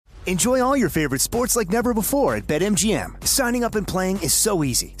Enjoy all your favorite sports like never before at BetMGM. Signing up and playing is so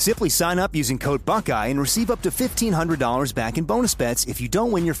easy. Simply sign up using code Buckeye and receive up to $1,500 back in bonus bets if you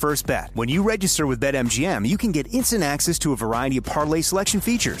don't win your first bet. When you register with BetMGM, you can get instant access to a variety of parlay selection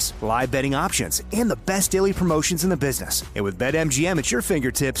features, live betting options, and the best daily promotions in the business. And with BetMGM at your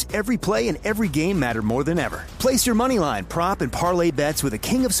fingertips, every play and every game matter more than ever. Place your moneyline, prop, and parlay bets with the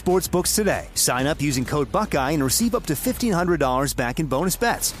king of sportsbooks today. Sign up using code Buckeye and receive up to $1,500 back in bonus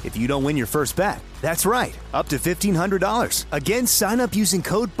bets if you don't win your first bet. That's right, up to $1,500. Again, sign up using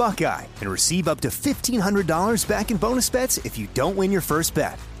code Buckeye and receive up to $1,500 back in bonus bets if you don't win your first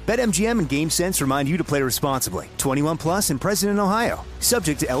bet. BetMGM and GameSense remind you to play responsibly. 21 plus and present in Ohio.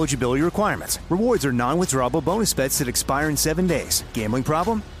 Subject to eligibility requirements. Rewards are non-withdrawable bonus bets that expire in 7 days. Gambling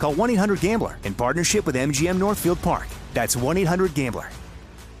problem? Call 1-800-GAMBLER in partnership with MGM Northfield Park. That's 1-800-GAMBLER.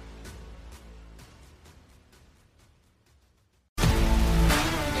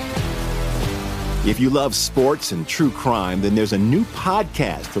 If you love sports and true crime, then there's a new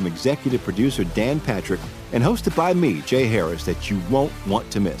podcast from executive producer Dan Patrick and hosted by me, Jay Harris, that you won't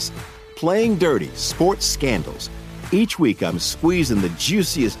want to miss. Playing Dirty: Sports Scandals. Each week, I'm squeezing the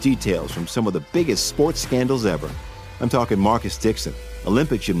juiciest details from some of the biggest sports scandals ever. I'm talking Marcus Dixon,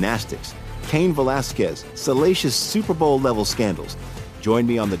 Olympic gymnastics, Cain Velasquez, salacious Super Bowl-level scandals. Join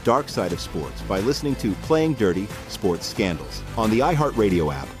me on the dark side of sports by listening to Playing Dirty: Sports Scandals on the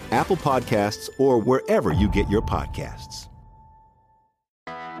iHeartRadio app, Apple Podcasts, or wherever you get your podcasts.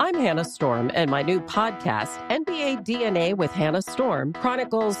 I'm Hannah Storm, and my new podcast, NBA DNA with Hannah Storm,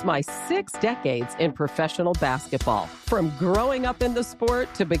 chronicles my 6 decades in professional basketball. From growing up in the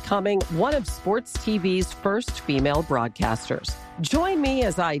sport to becoming one of sports TV's first female broadcasters. Join me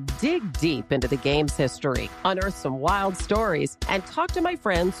as I dig deep into the game's history, unearth some wild stories, and talk to my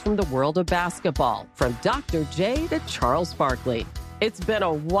friends from the world of basketball, from Dr. J to Charles Barkley. It's been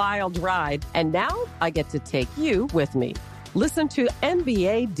a wild ride, and now I get to take you with me. Listen to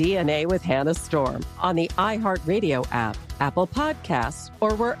NBA DNA with Hannah Storm on the iHeartRadio app, Apple Podcasts,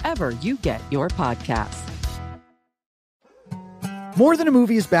 or wherever you get your podcasts. More Than a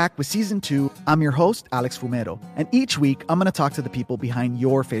Movie is back with Season 2. I'm your host, Alex Fumero, and each week I'm going to talk to the people behind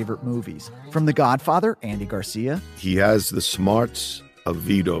your favorite movies. From The Godfather, Andy Garcia. He has the smarts of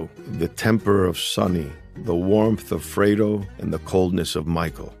Vito, the temper of Sonny, the warmth of Fredo, and the coldness of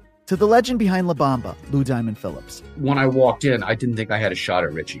Michael. To the legend behind La Bamba, Lou Diamond Phillips. When I walked in, I didn't think I had a shot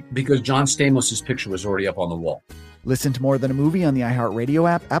at Richie because John Stamos' picture was already up on the wall. Listen to More Than a Movie on the iHeartRadio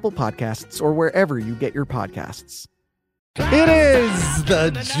app, Apple Podcasts, or wherever you get your podcasts. It is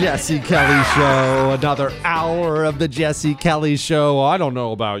the Jesse Kelly Show. Another hour of the Jesse Kelly Show. I don't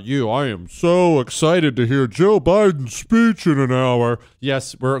know about you. I am so excited to hear Joe Biden's speech in an hour.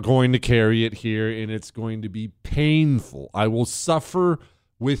 Yes, we're going to carry it here, and it's going to be painful. I will suffer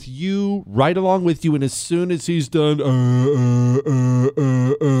with you, right along with you, and as soon as he's done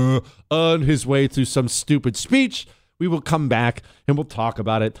on his way through some stupid speech, we will come back and we'll talk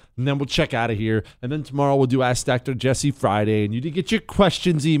about it, and then we'll check out of here, and then tomorrow we'll do Ask Dr. Jesse Friday, and you can get your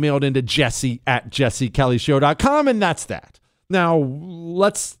questions emailed into jesse@jessekellyshow.com, and that's that. Now,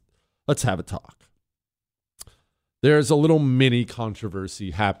 let's have a talk. There's a little mini controversy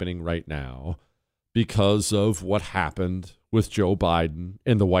happening right now because of what happened with Joe Biden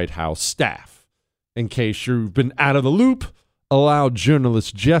and the White House staff. In case you've been out of the loop, allow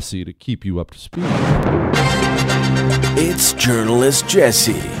journalist Jesse to keep you up to speed. It's journalist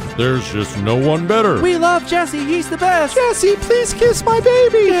Jesse. There's just no one better. We love Jesse. He's the best. Jesse, please kiss my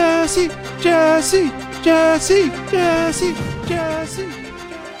baby. Jesse, Jesse, Jesse, Jesse, Jesse.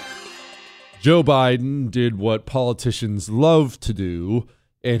 Joe Biden did what politicians love to do,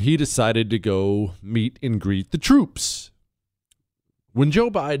 and he decided to go meet and greet the troops. When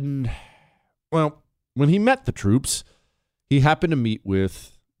Joe Biden, when he met the troops, he happened to meet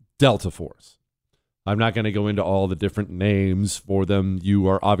with Delta Force. I'm not going to go into all the different names for them. You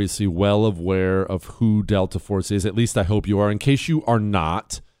are obviously well aware of who Delta Force is. At least I hope you are. In case you are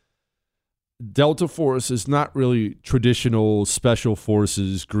not, Delta Force is not really traditional special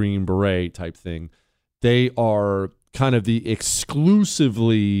forces, Green Beret type thing. They are kind of the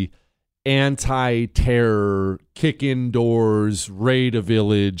exclusively anti-terror, kick indoors, raid a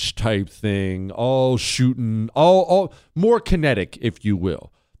village type thing, all shooting, all more kinetic, if you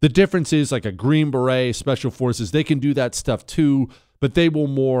will. The difference is like a Green Beret, Special Forces, they can do that stuff too, but they will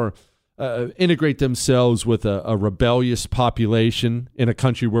more integrate themselves with a rebellious population in a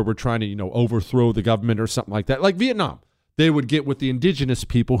country where we're trying to, overthrow the government or something like that. Like Vietnam, they would get with the indigenous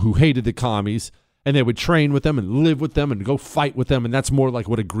people who hated the commies, and they would train with them and live with them and go fight with them, and that's more like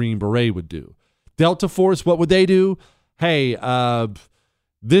what a Green Beret would do. Delta Force, what would they do? Hey,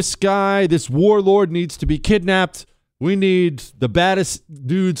 This guy, this warlord needs to be kidnapped. We need the baddest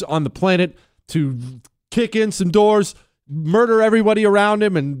dudes on the planet to kick in some doors, murder everybody around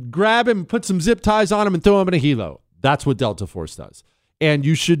him, and grab him, put some zip ties on him, and throw him in a helo. That's what Delta Force does. And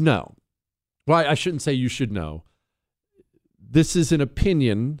you should know. Well, I shouldn't say you should know. This is an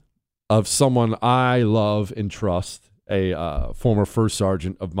opinion of someone I love and trust, a former first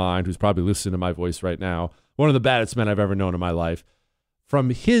sergeant of mine who's probably listening to my voice right now, one of the baddest men I've ever known in my life. From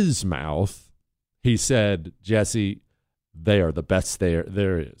his mouth, he said, Jesse, they are the best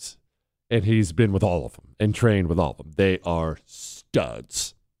there is. And he's been with all of them and trained with all of them. They are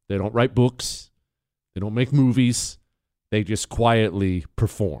studs. They don't write books. They don't make movies. They just quietly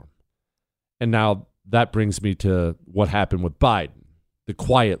perform. And now that brings me to what happened with Biden, the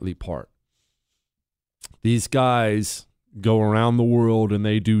quietly part. These guys go around the world and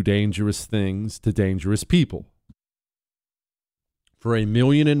they do dangerous things to dangerous people. For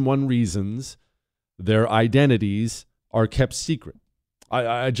 1,000,001 reasons, their identities are kept secret.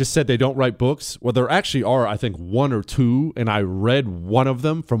 I just said they don't write books. Well, there actually are, I think, one or two, and I read one of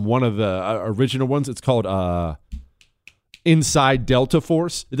them from one of the original ones. It's called Inside Delta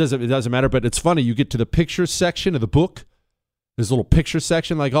Force. It doesn't matter, but it's funny. You get to the picture section of the book. There's a little picture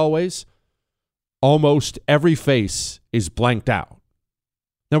section, like always. Almost every face is blanked out.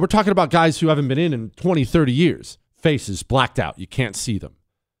 Now, we're talking about guys who haven't been in 20, 30 years. Faces blacked out. You can't see them.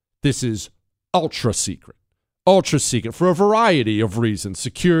 This is ultra secret. Ultra secret for a variety of reasons.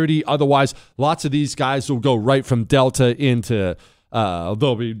 Security, otherwise, lots of these guys will go right from Delta into,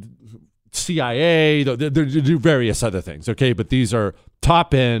 they'll be CIA, they'll do various other things, okay? But these are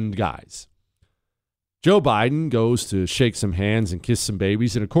top-end guys. Joe Biden goes to shake some hands and kiss some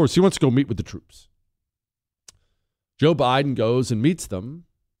babies, and of course, he wants to go meet with the troops. Joe Biden goes and meets them.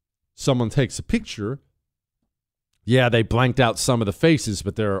 Someone takes a picture. Yeah, they blanked out some of the faces,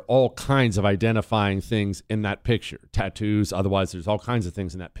 but there are all kinds of identifying things in that picture. Tattoos, otherwise there's all kinds of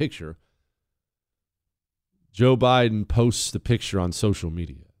things in that picture. Joe Biden posts the picture on social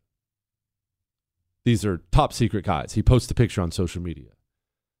media. These are top secret guys. He posts the picture on social media.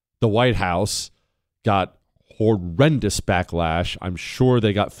 The White House got horrendous backlash. I'm sure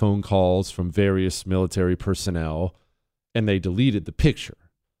they got phone calls from various military personnel, and they deleted the picture.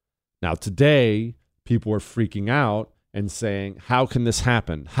 Now today, people are freaking out and saying, how can this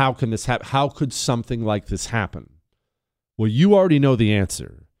happen? How can this happen? How could something like this happen? Well, you already know the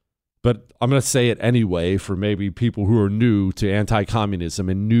answer, but I'm going to say it anyway for maybe people who are new to anti-communism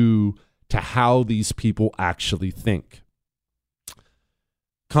and new to how these people actually think.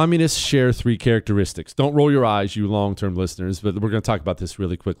 Communists share three characteristics. Don't roll your eyes, you long-term listeners, but we're going to talk about this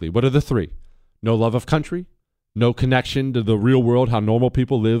really quickly. What are the three? No love of country, no connection to the real world, how normal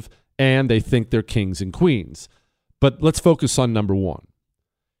people live, and they think they're kings and queens. But let's focus on number one.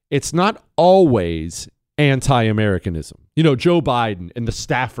 It's not always anti-Americanism. You know, Joe Biden and the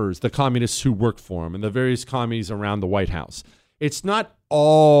staffers, the communists who work for him, and the various commies around the White House. It's not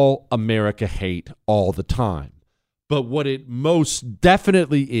all America hate all the time. But what it most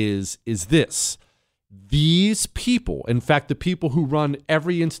definitely is this. These people, in fact, the people who run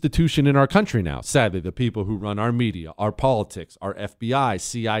every institution in our country now, sadly, the people who run our media, our politics, our FBI,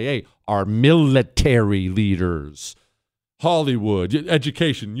 CIA, our military leaders, Hollywood,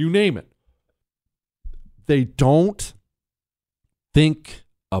 education, you name it. They don't think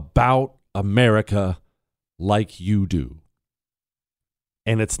about America like you do.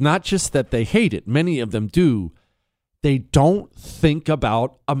 And it's not just that they hate it. Many of them do. They don't think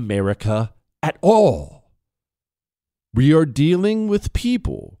about America at all. We are dealing with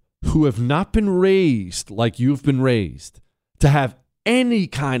people who have not been raised like you've been raised to have any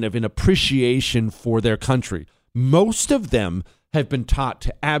kind of an appreciation for their country. Most of them have been taught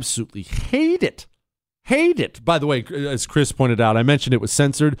to absolutely hate it. Hate it. By the way, as Chris pointed out, I mentioned it was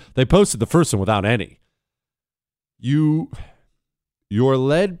censored. They posted the first one without any. You're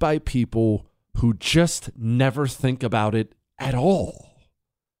led by people who just never think about it at all.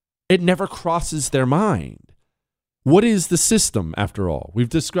 It never crosses their mind. What is the system, after all? We've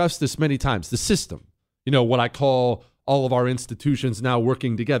discussed this many times. The system, you know, what I call all of our institutions now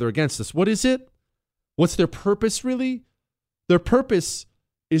working together against us. What is it? What's their purpose, really? Their purpose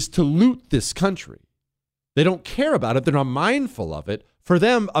is to loot this country. They don't care about it. They're not mindful of it. For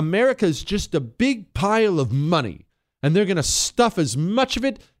them, America is just a big pile of money, and they're going to stuff as much of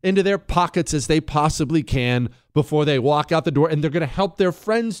it into their pockets as they possibly can before they walk out the door, and they're going to help their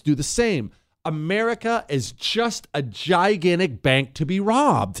friends do the same. America is just a gigantic bank to be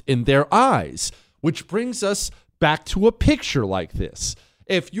robbed in their eyes, which brings us back to a picture like this.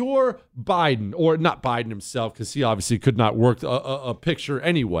 If you're Biden, or not Biden himself, because he obviously could not work a picture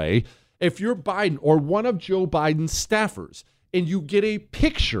anyway. If you're Biden or one of Joe Biden's staffers and you get a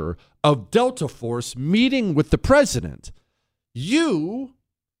picture of Delta Force meeting with the president, I'm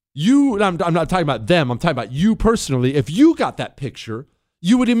not talking about them, I'm talking about you personally. If you got that picture,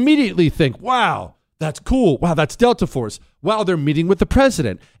 you would immediately think, wow, that's cool. Wow, that's Delta Force. Wow, they're meeting with the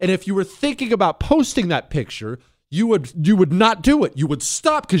president. And if you were thinking about posting that picture, you would not do it. You would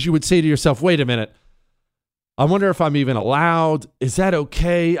stop because you would say to yourself, wait a minute, I wonder if I'm even allowed. Is that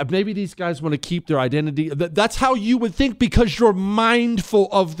okay? Maybe these guys want to keep their identity. That's how you would think because you're mindful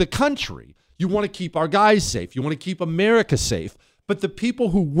of the country. You want to keep our guys safe. You want to keep America safe. But the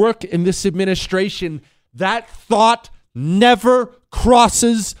people who work in this administration, that thought never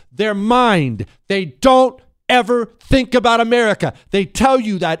crosses their mind. They don't ever think about America. They tell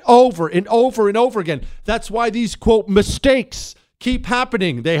you that over and over and over again. That's why these, quote, mistakes keep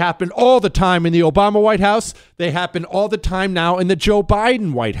happening. They happen all the time in the Obama White House. They happen all the time now in the Joe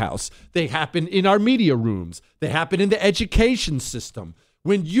Biden White House. They happen in our media rooms. They happen in the education system.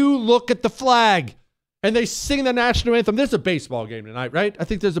 When you look at the flag and they sing the national anthem, there's a baseball game tonight, right? I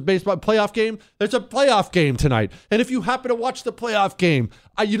think there's a baseball playoff game. There's a playoff game tonight. And if you happen to watch the playoff game,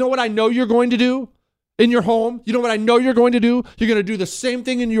 you know what I know you're going to do? In your home, you know what I know you're going to do? You're going to do the same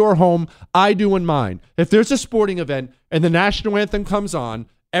thing in your home I do in mine. If there's a sporting event and the national anthem comes on,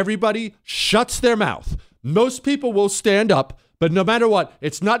 everybody shuts their mouth. Most people will stand up, but no matter what,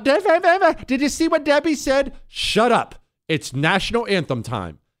 it's not, did you see what Debbie said? Shut up. It's national anthem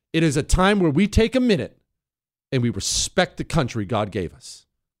time. It is a time where we take a minute and we respect the country God gave us.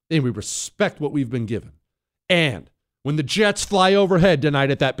 And we respect what we've been given. And when the Jets fly overhead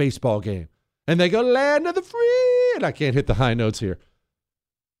tonight at that baseball game, and they go, land of the free, and I can't hit the high notes here,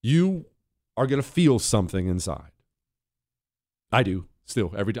 you are going to feel something inside. I do,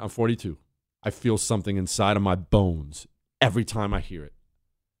 still, every time. I'm 42. I feel something inside of my bones every time I hear it.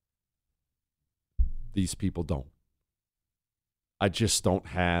 These people don't. I just don't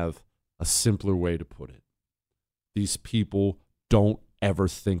have a simpler way to put it. These people don't ever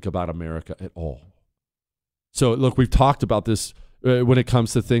think about America at all. So, look, we've talked about this when it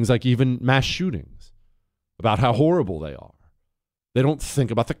comes to things like even mass shootings, about how horrible they are. They don't think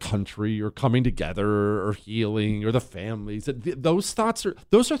about the country or coming together or healing or the families. Those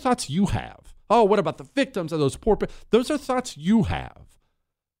are thoughts you have. Oh, what about the victims of those poor people? Those are thoughts you have.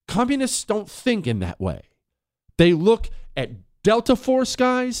 Communists don't think in that way. They look at Delta Force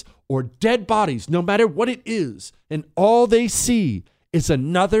guys or dead bodies, no matter what it is, and all they see is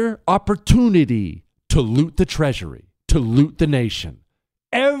another opportunity to loot the treasury, to loot the nation.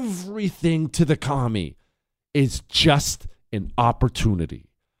 Everything to the commie is just an opportunity.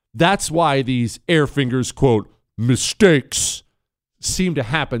 That's why these Airfingers, quote, mistakes seem to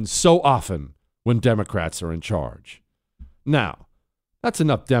happen so often when Democrats are in charge. Now, that's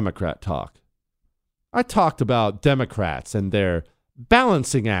enough Democrat talk. I talked about Democrats and their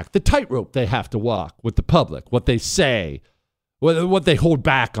balancing act, the tightrope they have to walk with the public, what they say, what they hold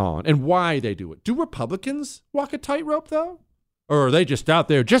back on, and why they do it. Do Republicans walk a tightrope, though? Or are they just out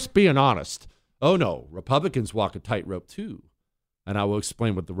there just being honest? Oh, no, Republicans walk a tightrope, too. And I will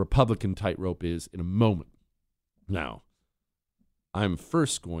explain what the Republican tightrope is in a moment. Now, I'm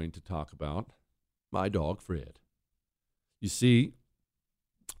first going to talk about my dog, Fred. You see,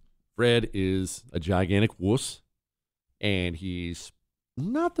 Fred is a gigantic wuss, and he's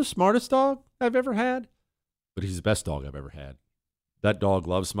not the smartest dog I've ever had, but he's the best dog I've ever had. That dog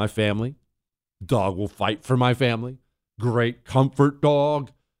loves my family. Dog will fight for my family. Great comfort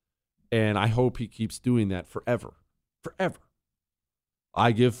dog. And I hope he keeps doing that forever. Forever.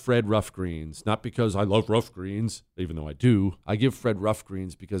 I give Fred Rough Greens, not because I love Rough Greens, even though I do. I give Fred Rough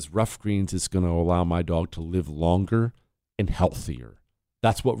Greens because Rough Greens is going to allow my dog to live longer and healthier.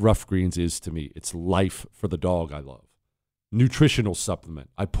 That's what Rough Greens is to me. It's life for the dog I love. Nutritional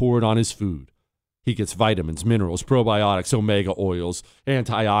supplement. I pour it on his food. He gets vitamins, minerals, probiotics, omega oils,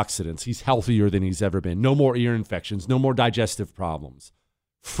 antioxidants. He's healthier than he's ever been. No more ear infections, no more digestive problems.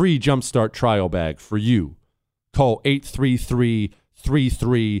 Free Jumpstart trial bag for you. Call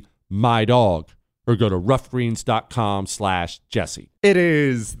 833-33-MY-DOG or go to roughgreens.com/Jesse. It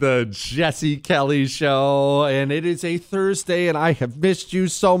is the Jesse Kelly Show, and it is a Thursday, and I have missed you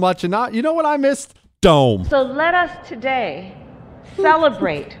so much. And you know what I missed? Dome. So let us today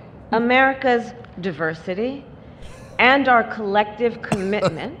celebrate America's diversity and our collective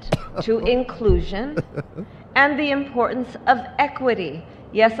commitment to inclusion and the importance of equity.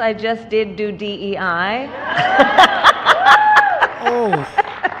 Yes, I just did do DEI.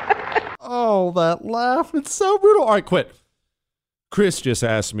 Oh, that laugh. It's so brutal. All right, quit. Chris just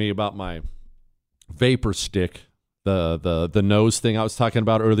asked me about my vapor stick, the nose thing I was talking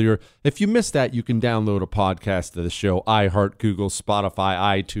about earlier. If you missed that, you can download a podcast of the show, iHeart, Google,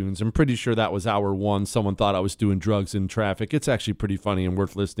 Spotify, iTunes. I'm pretty sure that was hour 1. Someone thought I was doing drugs in traffic. It's actually pretty funny and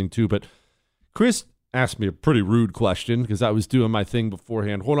worth listening to. But Chris asked me a pretty rude question because I was doing my thing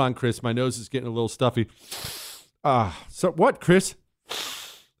beforehand. Hold on, Chris. My nose is getting a little stuffy. So what, Chris?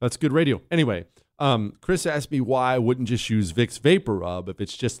 That's good radio. Anyway, Chris asked me why I wouldn't just use Vicks Vapor Rub if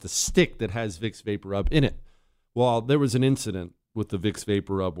it's just the stick that has Vicks Vapor Rub in it. Well, there was an incident with the Vicks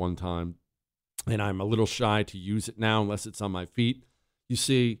Vapor Rub one time, and I'm a little shy to use it now unless it's on my feet. You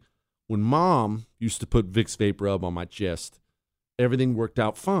see, when Mom used to put Vicks Vapor Rub on my chest, everything worked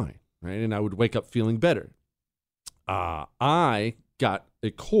out fine, right? And I would wake up feeling better. I got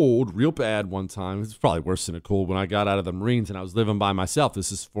a cold real bad one time. It was probably worse than a cold when I got out of the Marines and I was living by myself.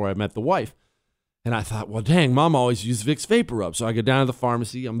 This is before I met the wife. And I thought, well, dang, Mom always used Vicks Vapor Rub. So I go down to the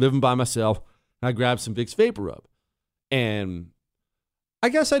pharmacy. I'm living by myself. And I grabbed some Vicks Vapor Rub. And I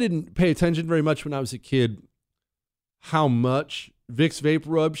guess I didn't pay attention very much when I was a kid how much Vicks Vapor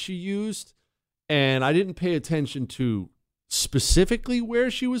Rub she used. And I didn't pay attention to specifically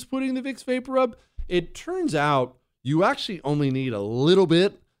where she was putting the Vicks Vapor Rub. It turns out you actually only need a little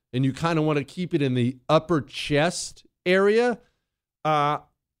bit, and you kind of want to keep it in the upper chest area. I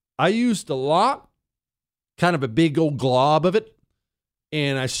used a lot, kind of a big old glob of it,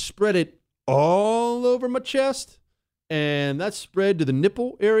 and I spread it all over my chest, and that spread to the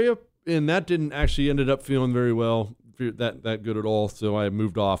nipple area, and that didn't actually ended up feeling very well, that good at all, so I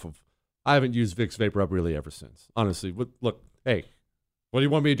moved off of. I haven't used Vicks Vapor Rub really ever since, honestly. Look, hey, what do you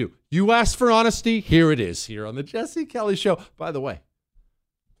want me to do? You asked for honesty, here it is, here on the Jesse Kelly Show. By the way,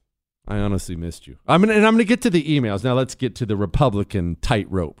 I honestly missed you. I'm gonna get to the emails. Now let's get to the Republican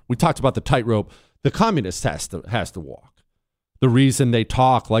tightrope. We talked about the tightrope the communist has to walk. The reason they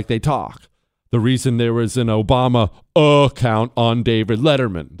talk like they talk. The reason there was an Obama account on David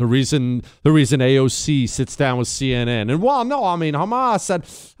Letterman. The reason AOC sits down with CNN. And well, no, I mean, Hamas said,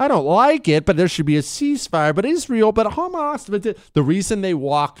 I don't like it, but there should be a ceasefire. But Israel, but Hamas. But the reason they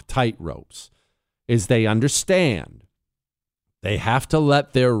walk tightropes is they understand they have to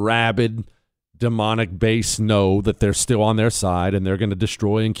let their rabid, demonic base know that they're still on their side and they're going to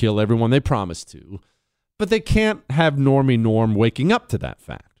destroy and kill everyone they promised to. But they can't have Normie Norm waking up to that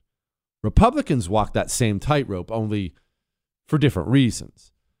fact. Republicans walk that same tightrope, only for different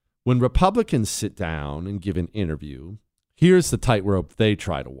reasons. When Republicans sit down and give an interview, here's the tightrope they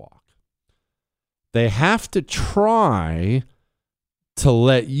try to walk. They have to try to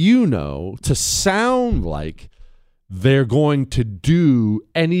let you know, to sound like they're going to do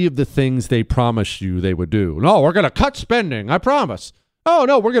any of the things they promised you they would do. No, we're going to cut spending, I promise. Oh,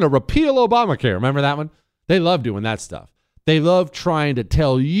 no, we're going to repeal Obamacare. Remember that one? They love doing that stuff. They love trying to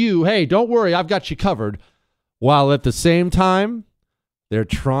tell you, hey, don't worry, I've got you covered. While at the same time, they're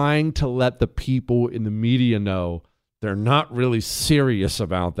trying to let the people in the media know they're not really serious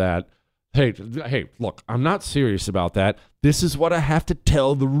about that. Hey, look, I'm not serious about that. This is what I have to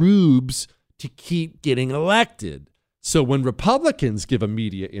tell the rubes to keep getting elected. So when Republicans give a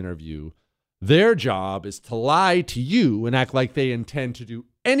media interview, their job is to lie to you and act like they intend to do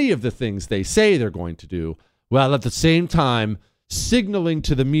any of the things they say they're going to do, while at the same time signaling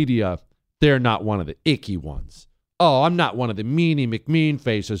to the media they're not one of the icky ones. Oh, I'm not one of the meanie McMean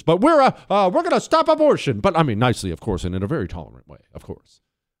faces, but we're going to stop abortion. But I mean, nicely, of course, and in a very tolerant way, of course.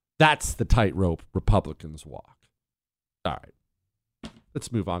 That's the tightrope Republicans walk. All right,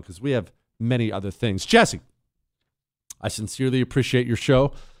 let's move on because we have many other things. Jesse, I sincerely appreciate your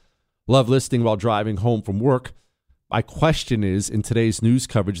show. Love listening while driving home from work. My question is, in today's news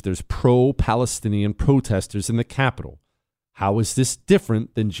coverage, there's pro-Palestinian protesters in the Capitol. How is this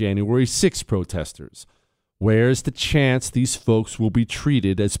different than January 6 protesters? Where's the chance these folks will be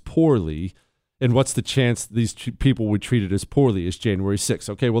treated as poorly? And what's the chance these people will be treated as poorly as January 6?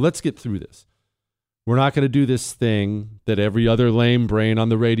 Okay, well, let's get through this. We're not going to do this thing that every other lame brain on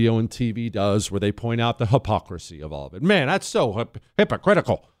the radio and TV does where they point out the hypocrisy of all of it. Man, that's so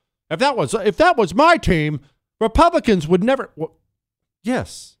hypocritical. If that was my team, Republicans would never. Well,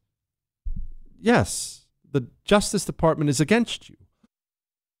 yes. The Justice Department is against you.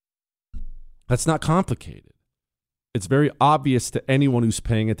 That's not complicated. It's very obvious to anyone who's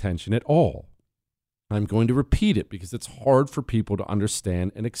paying attention at all. I'm going to repeat it because it's hard for people to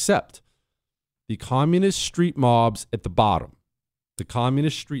understand and accept. The communist street mobs at the bottom, the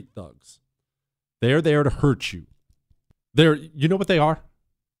communist street thugs, they're there to hurt you. You know what they are?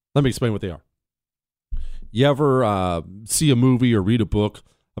 Let me explain what they are. You ever see a movie or read a book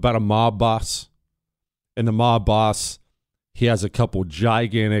about a mob boss? And the mob boss He has a couple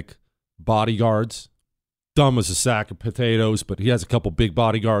gigantic bodyguards. Dumb as a sack of potatoes, but he has a couple big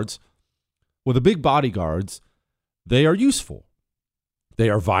bodyguards. Well, the big bodyguards, they are useful. They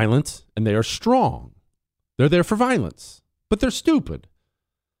are violent and they are strong. They're there for violence, but they're stupid.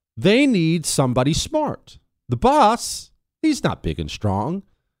 They need somebody smart. The boss, he's not big and strong.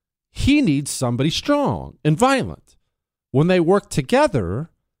 He needs somebody strong and violent. When they work together,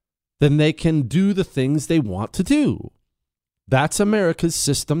 then they can do the things they want to do. That's America's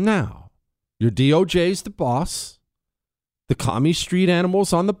system now. Your DOJ's the boss. The commie street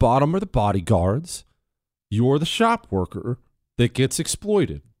animals on the bottom are the bodyguards. You're the shop worker that gets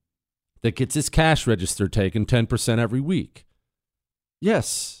exploited, that gets his cash register taken 10% every week.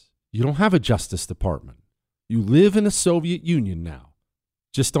 Yes, you don't have a Justice Department. You live in the Soviet Union now.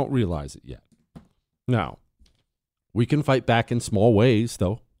 Just don't realize it yet. Now, we can fight back in small ways,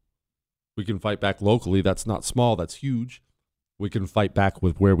 though. We can fight back locally. That's not small. That's huge. We can fight back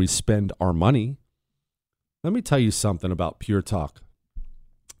with where we spend our money. Let me tell you something about Pure Talk.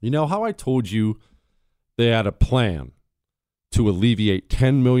 You know how I told you they had a plan to alleviate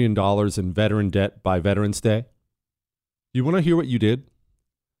 $10 million in veteran debt by Veterans Day? You want to hear what you did?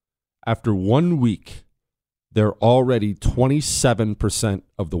 After 1 week, they're already 27%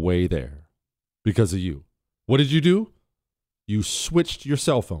 of the way there because of you. What did you do? You switched your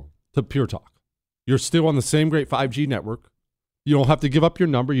cell phone to Pure Talk. You're still on the same great 5G network. You don't have to give up your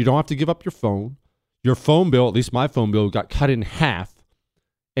number. You don't have to give up your phone. Your phone bill, at least my phone bill, got cut in half,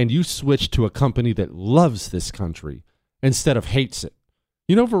 and you switched to a company that loves this country instead of hates it.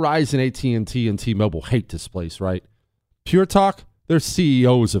 You know Verizon, AT&T, and T-Mobile hate this place, right? Pure Talk, their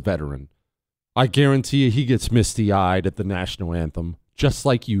CEO is a veteran. I guarantee you he gets misty-eyed at the national anthem, just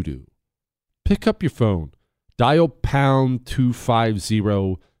like you do. Pick up your phone, dial pound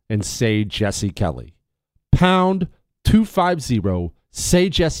 250, and say Jesse Kelly. Pound 250, say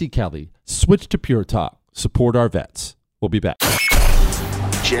Jesse Kelly. Switch to Pure Talk. Support our vets. We'll be back.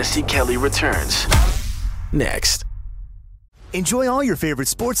 Jesse Kelly returns next. Enjoy all your favorite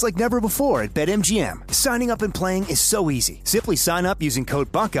sports like never before at BetMGM. Signing up and playing is so easy. Simply sign up using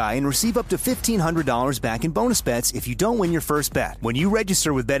code Buckeye and receive up to $1,500 back in bonus bets if you don't win your first bet. When you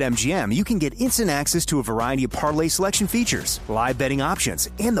register with BetMGM, you can get instant access to a variety of parlay selection features, live betting options,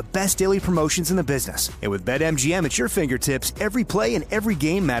 and the best daily promotions in the business. And with BetMGM at your fingertips, every play and every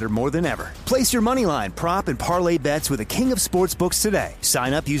game matter more than ever. Place your moneyline, prop, and parlay bets with the king of sportsbooks today.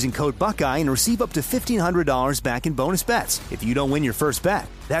 Sign up using code Buckeye and receive up to $1,500 back in bonus bets if you don't win your first bet.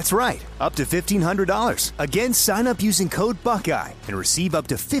 That's right, up to $1,500. Again, sign up using code Buckeye and receive up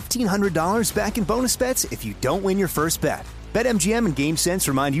to $1,500 back in bonus bets if you don't win your first bet. BetMGM and GameSense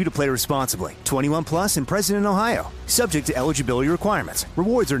remind you to play responsibly. 21 plus and present in Ohio. Subject to eligibility requirements.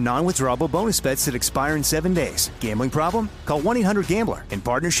 Rewards are non-withdrawable bonus bets that expire in 7 days. Gambling problem? Call 1-800-GAMBLER in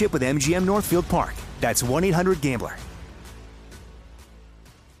partnership with MGM Northfield Park. That's 1-800-GAMBLER.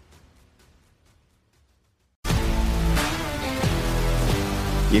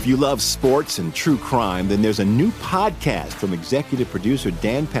 If you love sports and true crime, then there's a new podcast from executive producer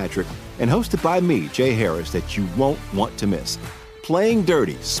Dan Patrick and hosted by me, Jay Harris, that you won't want to miss. Playing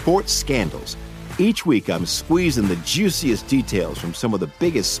Dirty: Sports Scandals. Each week, I'm squeezing the juiciest details from some of the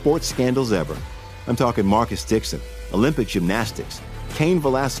biggest sports scandals ever. I'm talking Marcus Dixon, Olympic gymnastics, Cain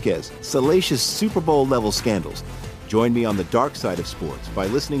Velasquez, salacious Super Bowl-level scandals. Join me on the dark side of sports by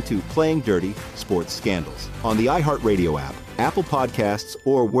listening to Playing Dirty: Sports Scandals on the iHeartRadio app, Apple Podcasts,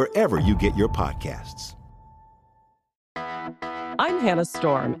 or wherever you get your podcasts. I'm Hannah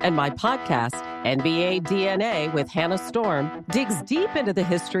Storm, and my podcast, NBA DNA with Hannah Storm, digs deep into the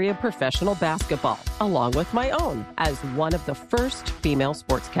history of professional basketball, along with my own, as one of the first female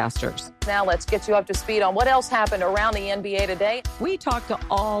sportscasters. Now let's get you up to speed on what else happened around the NBA today. We talk to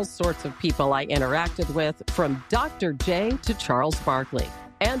all sorts of people I interacted with, from Dr. J to Charles Barkley,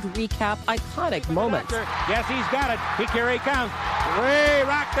 and recap iconic moments. Yes, he's got it. Here he comes. Way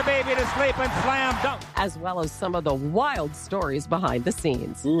rock the baby to sleep and slam dunk. As well as some of the wild stories behind the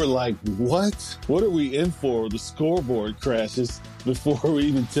scenes. We were like, what? What are we in for? The scoreboard crashes before we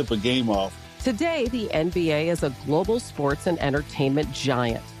even tip a game off. Today, the NBA is a global sports and entertainment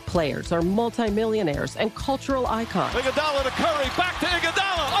giant. Players are multimillionaires and cultural icons. Iguodala to Curry, back to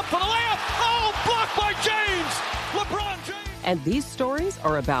Iguodala, up for the layup. Oh, blocked by James. LeBron James. And these stories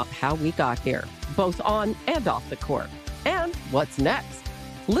are about how we got here, both on and off the court. And what's next?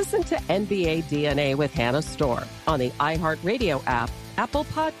 Listen to NBA DNA with Hannah Storm on the iHeartRadio app, Apple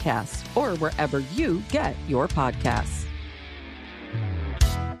Podcasts, or wherever you get your podcasts.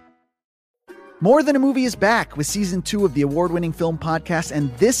 More Than a Movie is back with season 2 of the award-winning film podcast,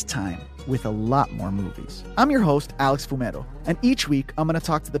 and this time with a lot more movies. I'm your host, Alex Fumero, and each week I'm going to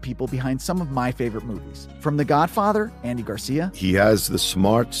talk to the people behind some of my favorite movies. From The Godfather, Andy Garcia. He has the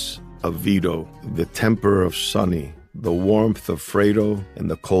smarts of Vito, the temper of Sonny, the warmth of Fredo, and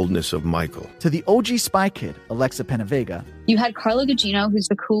the coldness of Michael. To the OG Spy Kid, Alexa Penavega. You had Carla Gugino, who's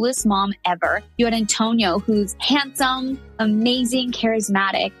the coolest mom ever. You had Antonio, who's handsome, amazing,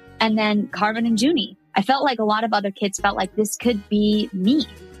 charismatic. And then Carmen and Junie. I felt like a lot of other kids felt like this could be me.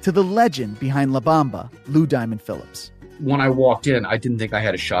 To the legend behind La Bamba, Lou Diamond Phillips. When I walked in, I didn't think I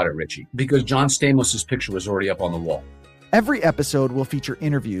had a shot at Richie because John Stamos' picture was already up on the wall. Every episode will feature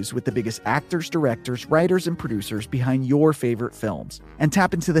interviews with the biggest actors, directors, writers, and producers behind your favorite films and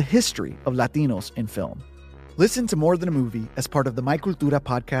tap into the history of Latinos in film. Listen to More Than a Movie as part of the My Cultura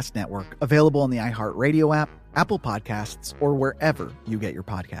Podcast Network, available on the iHeartRadio app, Apple Podcasts, or wherever you get your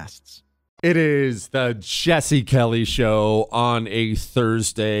podcasts. It is the Jesse Kelly Show on a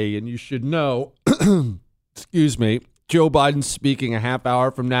Thursday, and you should know, excuse me, Joe Biden's speaking a half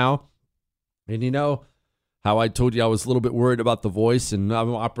hour from now, and you know how I told you I was a little bit worried about the voice, and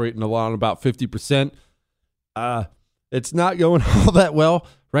I'm operating on about 50%. It's not going all that well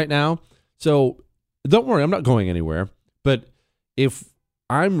right now. So don't worry, I'm not going anywhere. But if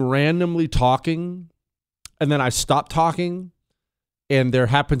I'm randomly talking and then I stop talking and there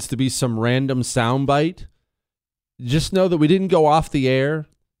happens to be some random soundbite, just know that we didn't go off the air,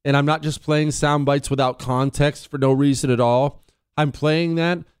 and I'm not just playing sound bites without context for no reason at all. I'm playing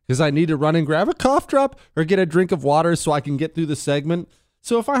that because I need to run and grab a cough drop or get a drink of water so I can get through the segment.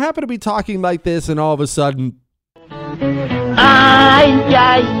 So if I happen to be talking like this and all of a sudden,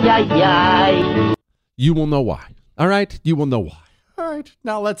 you will know why. All right? You will know why. All right.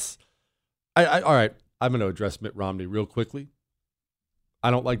 Now all right. I'm going to address Mitt Romney real quickly. I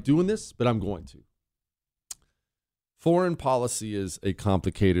don't like doing this, but I'm going to. Foreign policy is a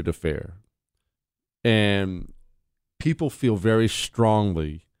complicated affair. And people feel very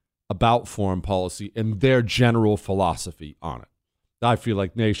strongly about foreign policy and their general philosophy on it. I feel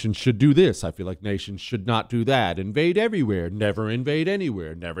like nations should do this. I feel like nations should not do that. Invade everywhere. Never invade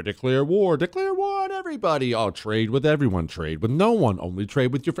anywhere. Never declare war. Declare war on everybody. Oh, trade with everyone. Trade with no one. Only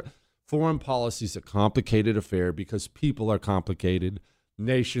trade with your friends. Foreign policy is a complicated affair because people are complicated.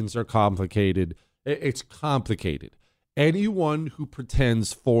 Nations are complicated. It's complicated. Anyone who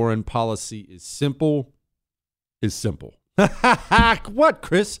pretends foreign policy is simple is simple. What,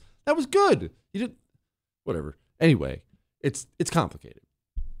 Chris? That was good. You did whatever. Anyway, it's complicated.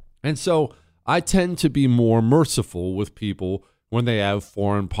 And so I tend to be more merciful with people when they have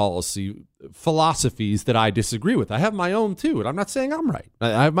foreign policy philosophies that I disagree with. I have my own too, and I'm not saying I'm right.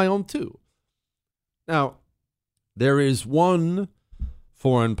 I have my own too. Now, there is one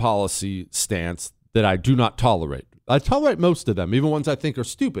foreign policy stance that I do not tolerate. I tolerate most of them, even ones I think are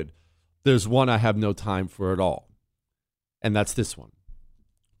stupid. There's one I have no time for at all. And that's this one.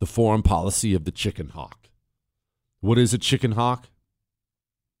 The foreign policy of the chicken hawk. What is a chicken hawk?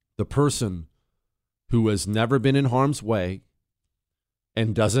 The person who has never been in harm's way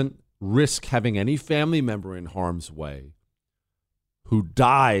and doesn't risk having any family member in harm's way, who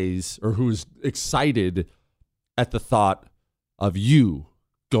dies or who is excited at the thought of you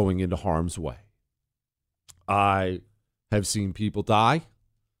going into harm's way. I have seen people die,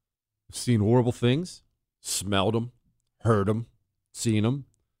 seen horrible things, smelled them, heard them, seen them.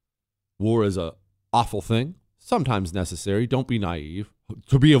 War is an awful thing, sometimes necessary. Don't be naive.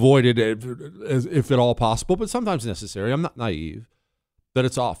 To be avoided if at all possible, but sometimes necessary. I'm not naive. But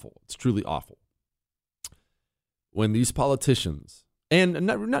it's awful. It's truly awful. When these politicians, and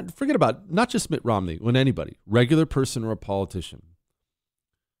not forget about not just Mitt Romney, when anybody, regular person or a politician,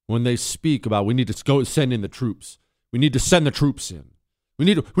 when they speak about we need to go send in the troops, we need to send the troops in, we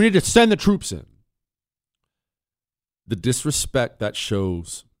need to send the troops in. The disrespect that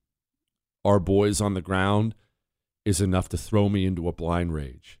shows our boys on the ground is enough to throw me into a blind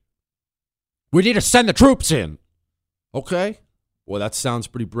rage. We need to send the troops in. Okay. Well, that sounds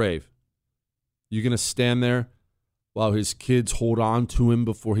pretty brave. You going to stand there while his kids hold on to him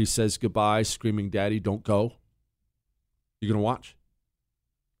before he says goodbye, screaming, "Daddy, don't go"? You going to watch?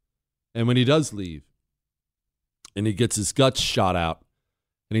 And when he does leave and he gets his guts shot out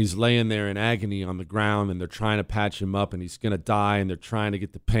and he's laying there in agony on the ground and they're trying to patch him up and he's going to die and they're trying to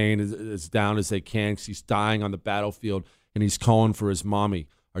get the pain as down as they can because he's dying on the battlefield and he's calling for his mommy.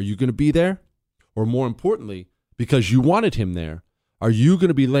 Are you going to be there? Or more importantly, because you wanted him there, are you going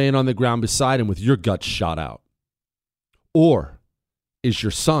to be laying on the ground beside him with your guts shot out? Or is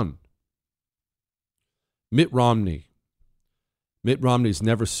your son? Mitt Romney's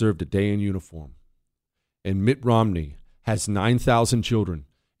never served a day in uniform. And Mitt Romney has 9,000 children.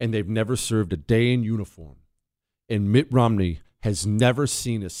 and they've never served a day in uniform. And Mitt Romney has never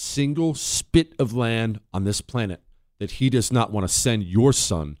seen a single spit of land on this planet that he does not want to send your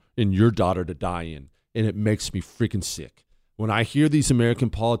son and your daughter to die in. And it makes me freaking sick. When I hear these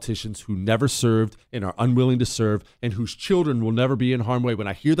American politicians who never served and are unwilling to serve and whose children will never be in harm's way, when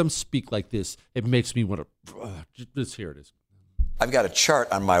I hear them speak like this, it makes me want to, just here it is. I've got a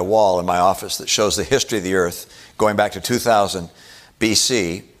chart on my wall in my office that shows the history of the earth going back to 2000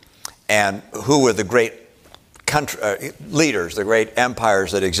 BC and who were the great leaders, the great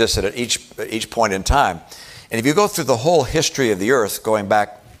empires that existed at each point in time. And if you go through the whole history of the earth going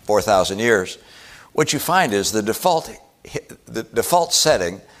back 4,000 years, what you find is the default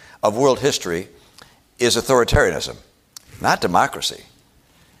setting of world history is authoritarianism, not democracy.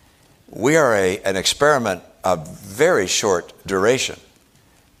 We are an experiment of very short duration.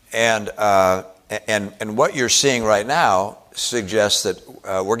 And what you're seeing right now suggests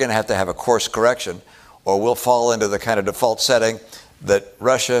that we're going to have a course correction, or we'll fall into the kind of default setting that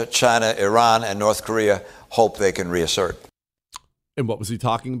Russia, China, Iran, and North Korea hope they can reassert. And what was he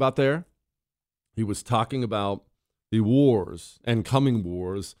talking about there? He was talking about the wars and coming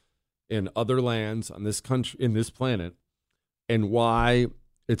wars in other lands on this country, in this planet, and why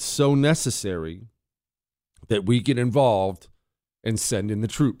it's so necessary that we get involved and send in the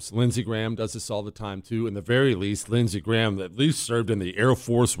troops. Lindsey Graham does this all the time, too. In the very least, Lindsey Graham at least served in the Air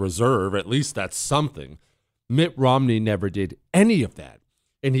Force Reserve. At least that's something. Mitt Romney never did any of that.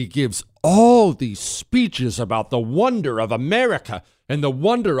 And he gives all these speeches about the wonder of America and the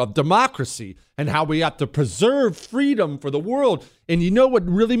wonder of democracy and how we have to preserve freedom for the world. And you know what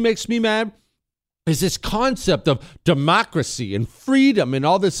really makes me mad? Is this concept of democracy and freedom and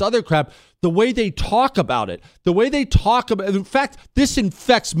all this other crap. The way they talk about it, in fact, this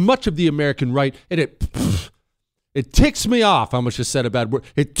infects much of the American right, and it ticks me off. I almost just said a bad word.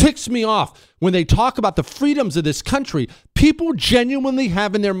 It ticks me off when they talk about the freedoms of this country. People genuinely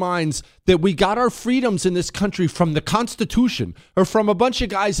have in their minds that we got our freedoms in this country from the Constitution or from a bunch of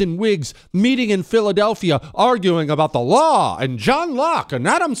guys in wigs meeting in Philadelphia arguing about the law and John Locke and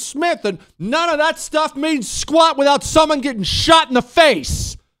Adam Smith, and none of that stuff means squat without someone getting shot in the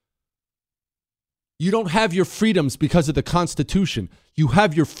face. You don't have your freedoms because of the Constitution. You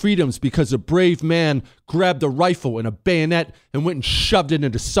have your freedoms because a brave man grabbed a rifle and a bayonet and went and shoved it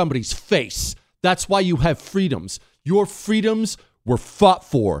into somebody's face. That's why you have freedoms. Your freedoms were fought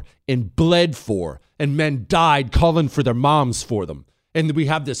for and bled for, and men died calling for their moms for them. And we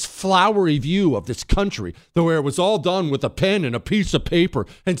have this flowery view of this country where it was all done with a pen and a piece of paper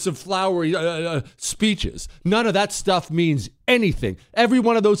and some flowery speeches. None of that stuff means anything. Every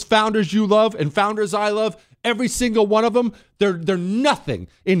one of those founders you love and founders I love, every single one of them, they're nothing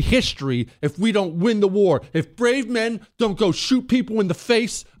in history if we don't win the war. If brave men don't go shoot people in the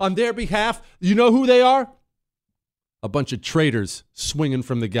face on their behalf, you know who they are? A bunch of traitors swinging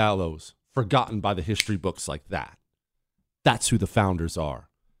from the gallows, forgotten by the history books like that. That's who the founders are,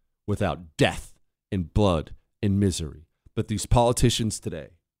 without death and blood and misery. But these politicians today,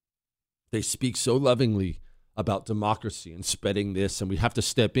 they speak so lovingly about democracy and spreading this, and we have to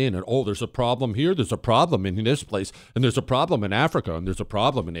step in and, oh, there's a problem here, there's a problem in this place, and there's a problem in Africa, and there's a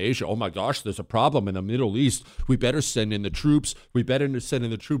problem in Asia. Oh my gosh, there's a problem in the Middle East. We better send in the troops.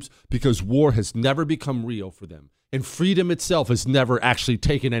 Because war has never become real for them. And freedom itself has never actually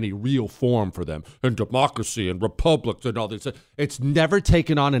taken any real form for them. And democracy and republics and all this. It's never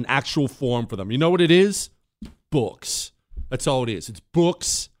taken on an actual form for them. You know what it is? Books. That's all it is. It's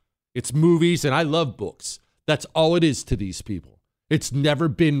books. It's movies. And I love books. That's all it is to these people. It's never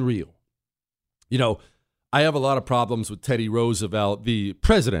been real. You know, I have a lot of problems with Teddy Roosevelt, the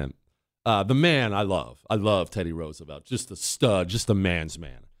president, the man I love. I love Teddy Roosevelt. Just a stud, just a man's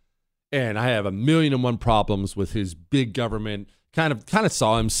man. And I have 1,000,001 problems with his big government, kind of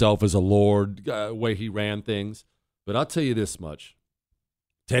saw himself as a lord, way he ran things. But I'll tell you this much.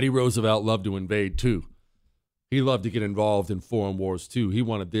 Teddy Roosevelt loved to invade, too. He loved to get involved in foreign wars, too. He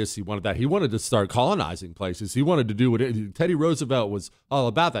wanted this, he wanted that. He wanted to start colonizing places. He wanted to do what Teddy Roosevelt was all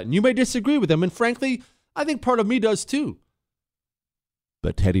about that. And you may disagree with him, and frankly, I think part of me does, too.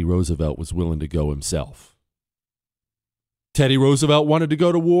 But Teddy Roosevelt was willing to go himself. Teddy Roosevelt wanted to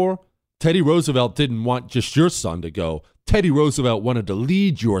go to war. Teddy Roosevelt didn't want just your son to go. Teddy Roosevelt wanted to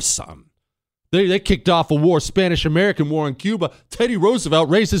lead your son. They kicked off a war, Spanish-American War in Cuba. Teddy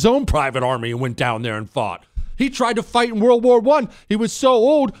Roosevelt raised his own private army and went down there and fought. He tried to fight in World War I. He was so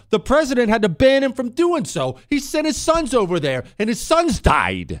old, the president had to ban him from doing so. He sent his sons over there, and his sons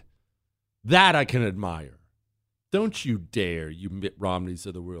died. That I can admire. Don't you dare, you Mitt Romneys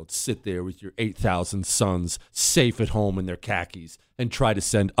of the world, sit there with your 8,000 sons safe at home in their khakis and try to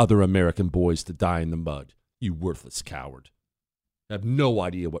send other American boys to die in the mud. You worthless coward. I have no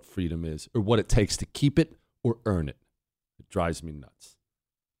idea what freedom is or what it takes to keep it or earn it. It drives me nuts.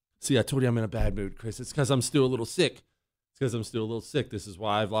 See, I told you I'm in a bad mood, Chris. It's because I'm still a little sick. This is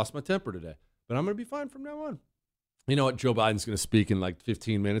why I've lost my temper today. But I'm going to be fine from now on. You know what? Joe Biden's going to speak in like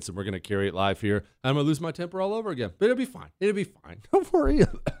 15 minutes, and we're going to carry it live here. I'm going to lose my temper all over again. But it'll be fine. Don't worry.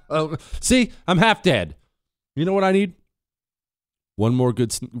 See, I'm half dead. You know what I need? One more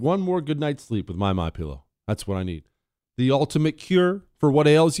good night's sleep with my MyPillow. That's what I need. The ultimate cure for what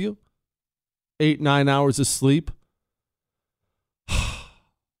ails you. 8-9 hours of sleep.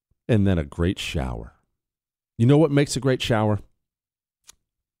 And then a great shower. You know what makes a great shower?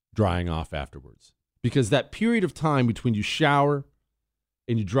 Drying off afterwards. Because that period of time between you shower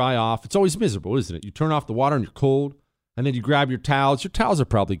and you dry off, it's always miserable, isn't it? You turn off the water and you're cold, and then you grab your towels. Your towels are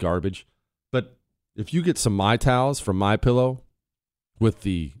probably garbage. But if you get some My Towels from MyPillow with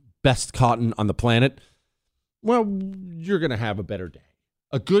the best cotton on the planet, well, you're going to have a better day.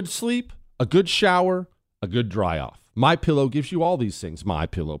 A good sleep, a good shower, a good dry off. MyPillow gives you all these things.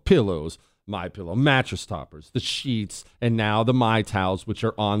 MyPillow pillows, MyPillow mattress toppers, the sheets, and now the My Towels, which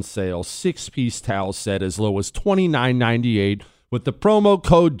are on sale. 6-piece towel set as low as $29.98 with the promo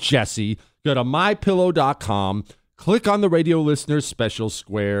code Jesse. Go to MyPillow.com, click on the radio listeners special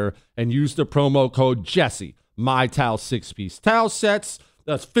square, and use the promo code Jesse. My Towel 6-piece towel sets.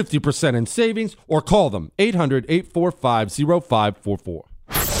 That's 50% in savings, or call them 800-845-0544.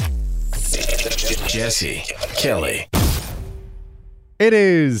 Jesse Kelly. It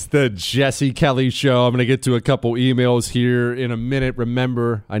is the Jesse Kelly Show. I'm going to get to a couple emails here in a minute.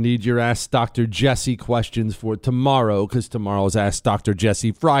 Remember, I need your Ask Dr. Jesse questions for tomorrow, because tomorrow's Ask Dr.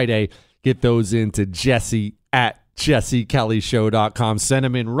 Jesse Friday. Get those into Jesse at jessekellyshow.com. Send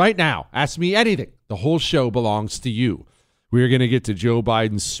them in right now. Ask me anything. The whole show belongs to you. We're going to get to Joe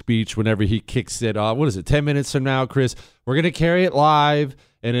Biden's speech whenever he kicks it off. What is it, 10 minutes from now, Chris? We're going to carry it live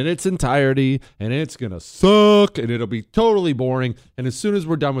and in its entirety, and it's going to suck, and it'll be totally boring. And as soon as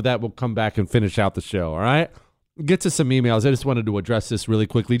we're done with that, we'll come back and finish out the show, all right? Get to some emails. I just wanted to address this really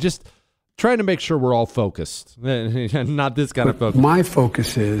quickly. Just trying to make sure we're all focused. Not this kind of focus. My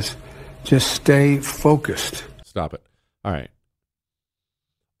focus is just stay focused. Stop it. All right.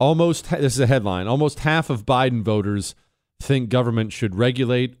 This is a headline. Almost half of Biden voters think government should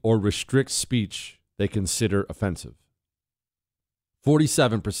regulate or restrict speech they consider offensive.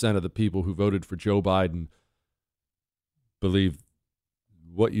 47% of the people who voted for Joe Biden believe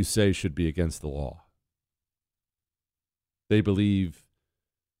what you say should be against the law. They believe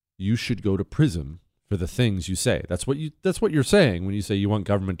you should go to prison for the things you say. That's what you're saying when you say you want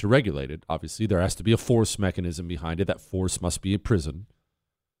government to regulate it. Obviously, there has to be a force mechanism behind it. That force must be a prison.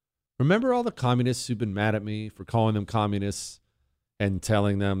 Remember all the communists who've been mad at me for calling them communists and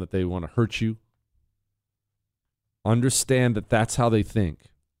telling them that they want to hurt you? Understand that that's how they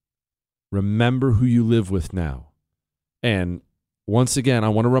think. Remember who you live with now. And once again, I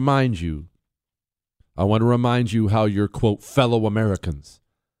want to remind you how your, quote, fellow Americans,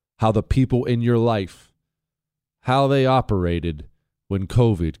 how the people in your life, how they operated when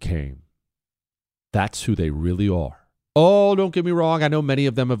COVID came. That's who they really are. Oh, don't get me wrong. I know many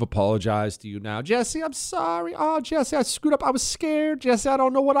of them have apologized to you now. Jesse, I'm sorry. Oh, Jesse, I screwed up. I was scared. Jesse, I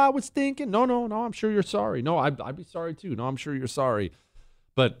don't know what I was thinking. No, I'm sure you're sorry. No, I'd be sorry too. No, I'm sure you're sorry.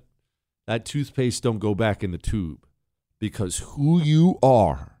 But that toothpaste don't go back in the tube, because who you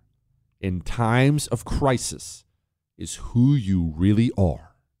are in times of crisis is who you really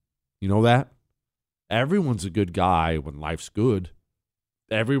are. You know that? Everyone's a good guy when life's good.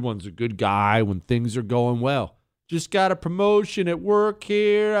 Everyone's a good guy when things are going well. Just got a promotion at work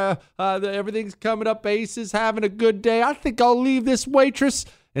here. Everything's coming up aces, having a good day. I think I'll leave this waitress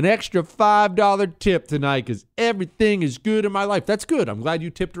an extra $5 tip tonight because everything is good in my life. That's good. I'm glad you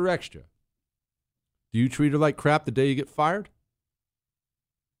tipped her extra. Do you treat her like crap the day you get fired?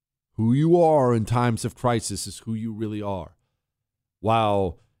 Who you are in times of crisis is who you really are.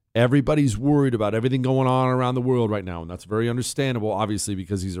 While everybody's worried about everything going on around the world right now, and that's very understandable, obviously,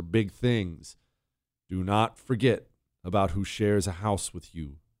 because these are big things. Do not forget about who shares a house with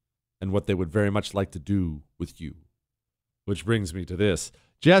you and what they would very much like to do with you. Which brings me to this.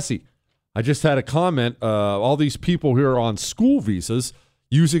 Jesse, I just had a comment. All these people here are on school visas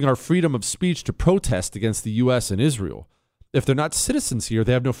using our freedom of speech to protest against the U.S. and Israel. If they're not citizens here,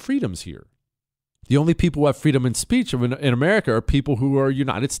 they have no freedoms here. The only people who have freedom in speech in America are people who are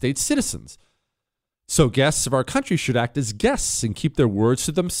United States citizens. So guests of our country should act as guests and keep their words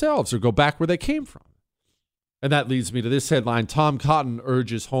to themselves or go back where they came from. And that leads me to this headline. Tom Cotton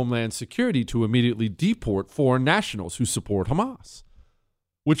urges Homeland Security to immediately deport foreign nationals who support Hamas,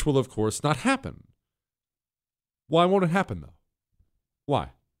 which will, of course, not happen. Why won't it happen, though? Why?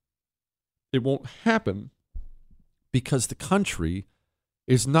 It won't happen because the country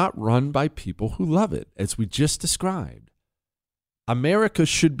is not run by people who love it, as we just described. America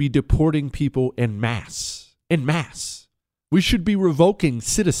should be deporting people en masse. En masse. We should be revoking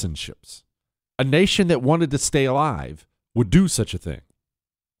citizenships. A nation that wanted to stay alive would do such a thing.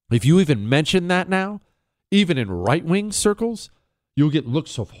 If you even mention that now, even in right-wing circles, you'll get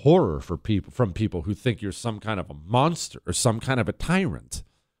looks of horror from people who think you're some kind of a monster or some kind of a tyrant.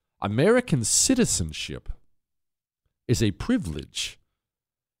 American citizenship is a privilege.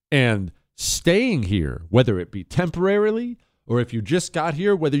 And staying here, whether it be temporarily or if you just got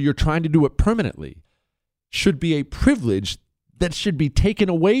here, whether you're trying to do it permanently, should be a privilege that should be taken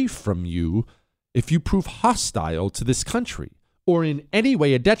away from you if you prove hostile to this country or in any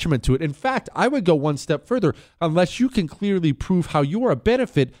way a detriment to it. In fact, I would go one step further. Unless you can clearly prove how you're a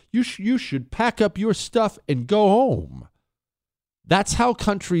benefit, you should pack up your stuff and go home. That's how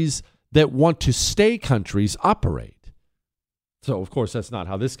countries that want to stay countries operate. So, of course, that's not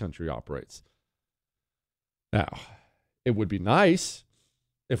how this country operates. Now, it would be nice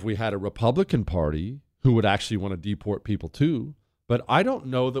if we had a Republican Party who would actually want to deport people too, but I don't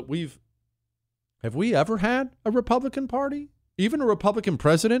know that have we ever had a Republican Party? Even a Republican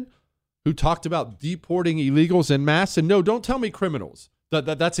president who talked about deporting illegals en masse? And no, don't tell me criminals.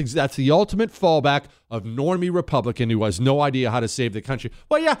 That's the ultimate fallback of normie Republican who has no idea how to save the country.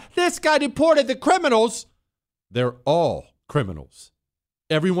 Well, yeah, this guy deported the criminals. They're all criminals.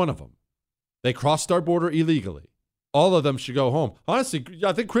 Every one of them. They crossed our border illegally. All of them should go home. Honestly,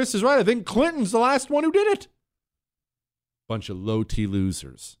 I think Chris is right. I think Clinton's the last one who did it. Bunch of low-T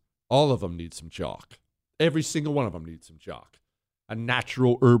losers. All of them need some chalk. Every single one of them needs some chalk. A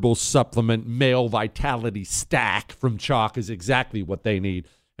natural herbal supplement male vitality stack from chalk is exactly what they need.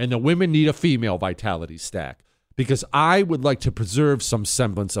 And the women need a female vitality stack. Because I would like to preserve some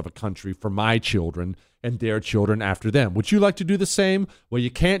semblance of a country for my children and their children after them. Would you like to do the same? Well, you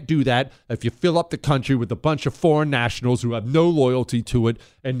can't do that if you fill up the country with a bunch of foreign nationals who have no loyalty to it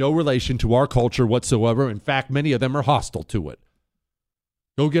and no relation to our culture whatsoever. In fact, many of them are hostile to it.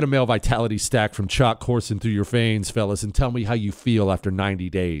 Go get a male vitality stack from chalk coursing through your veins, fellas, and tell me how you feel after 90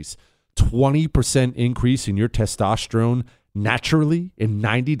 days. 20% increase in your testosterone naturally in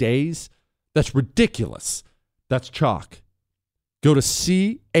 90 days? That's ridiculous. That's chalk. Go to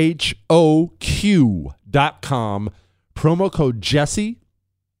CHOQ.com, promo code Jesse.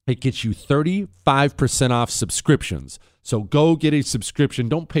 It gets you 35% off subscriptions. So go get a subscription.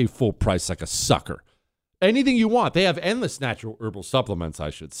 Don't pay full price like a sucker. Anything you want. They have endless natural herbal supplements, I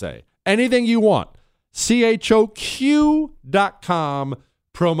should say. Anything you want. CHOQ.com,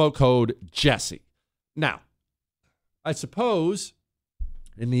 promo code Jesse. Now, I suppose,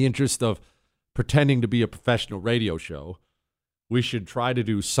 in the interest of pretending to be a professional radio show, we should try to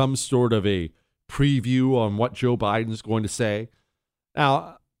do some sort of a preview on what Joe Biden's going to say.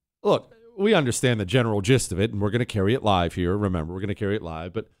 Now, look, we understand the general gist of it, and we're going to carry it live here. Remember, we're going to carry it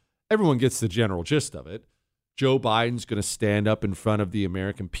live, but everyone gets the general gist of it. Joe Biden's going to stand up in front of the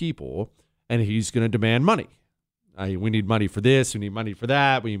American people, and he's going to demand money. We need money for this. We need money for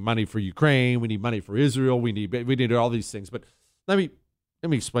that. We need money for Ukraine. We need money for Israel. We need all these things. But let me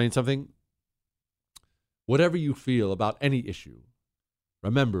explain something. Whatever you feel about any issue,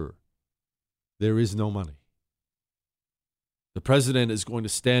 remember, there is no money. The president is going to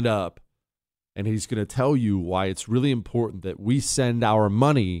stand up, and he's going to tell you why it's really important that we send our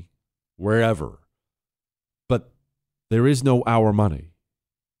money wherever. But there is no our money.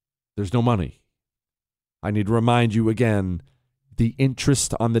 There's no money. I need to remind you again, the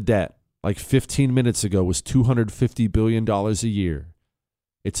interest on the debt, like 15 minutes ago, was $250 billion a year.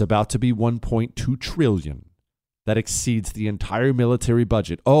 It's about to be $1.2 trillion. That exceeds the entire military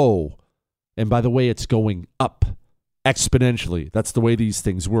budget. Oh, and by the way, it's going up exponentially. That's the way these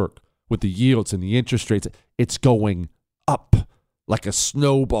things work. With the yields and the interest rates, it's going up like a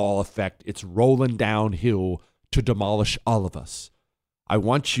snowball effect. It's rolling downhill to demolish all of us. I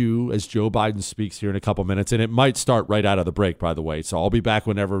want you, as Joe Biden speaks here in a couple minutes, and it might start right out of the break, by the way, so I'll be back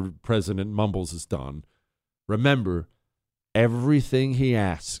whenever President Mumbles is done. Remember, everything he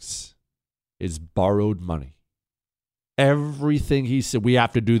asks is borrowed money. Everything he said, we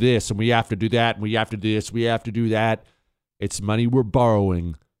have to do this, and we have to do that, and we have to do this, we have to do that. It's money we're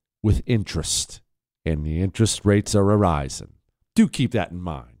borrowing with interest, and the interest rates are rising. Do keep that in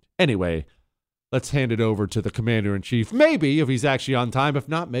mind. Anyway, let's hand it over to the Commander-in-Chief. Maybe, if he's actually on time. If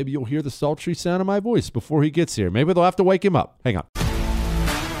not, maybe you'll hear the sultry sound of my voice before he gets here. Maybe they'll have to wake him up. Hang on.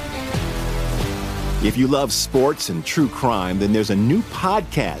 If you love sports and true crime, then there's a new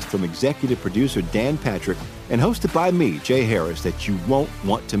podcast from executive producer Dan Patrick and hosted by me, Jay Harris, that you won't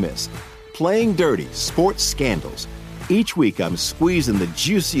want to miss. Playing Dirty: Sports Scandals. Each week, I'm squeezing the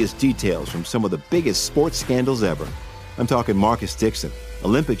juiciest details from some of the biggest sports scandals ever. I'm talking Marcus Dixon,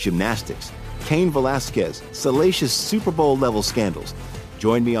 Olympic gymnastics, Cain Velasquez, salacious Super Bowl-level scandals.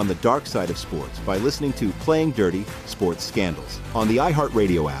 Join me on the dark side of sports by listening to Playing Dirty: Sports Scandals on the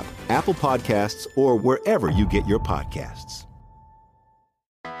iHeartRadio app, Apple Podcasts, or wherever you get your podcasts.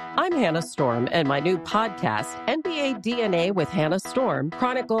 I'm Hannah Storm, and my new podcast, NBA DNA with Hannah Storm,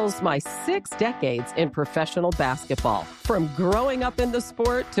 chronicles my 6 decades in professional basketball. From growing up in the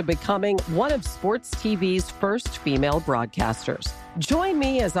sport to becoming one of sports TV's first female broadcasters. Join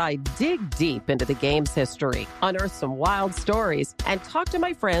me as I dig deep into the game's history, unearth some wild stories, and talk to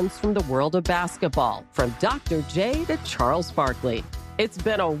my friends from the world of basketball, from Dr. J to Charles Barkley. It's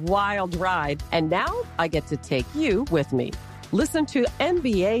been a wild ride, and now I get to take you with me. Listen to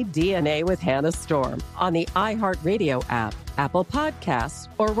NBA DNA with Hannah Storm on the iHeartRadio app, Apple Podcasts,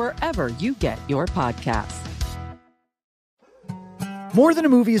 or wherever you get your podcasts. More Than a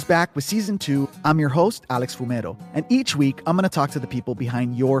Movie is back with Season 2. I'm your host, Alex Fumero, and each week I'm going to talk to the people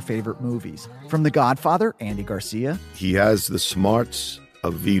behind your favorite movies. From The Godfather, Andy Garcia. He has the smarts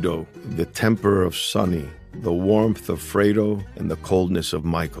of Vito, the temper of Sonny, the warmth of Fredo, and the coldness of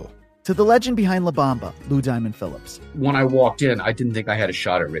Michael. To the legend behind La Bamba, Lou Diamond Phillips. When I walked in, I didn't think I had a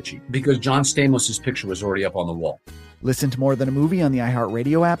shot at Richie because John Stamos' picture was already up on the wall. Listen to More Than a Movie on the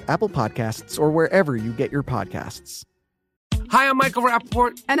iHeartRadio app, Apple Podcasts, or wherever you get your podcasts. Hi, I'm Michael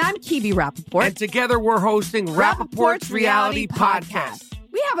Rappaport. And I'm Kibi Rappaport. And together we're hosting Rappaport's Reality Podcast.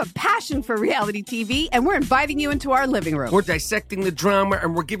 We have a passion for reality TV, and we're inviting you into our living room. We're dissecting the drama,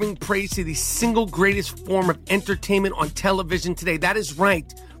 and we're giving praise to the single greatest form of entertainment on television today. That is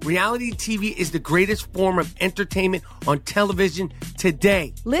right. Reality TV is the greatest form of entertainment on television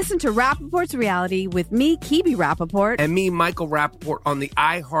today. Listen to Rappaport's Reality with me, Kibi Rappaport. And me, Michael Rappaport, on the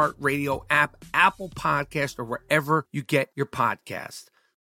iHeartRadio app, Apple Podcast, or wherever you get your podcast.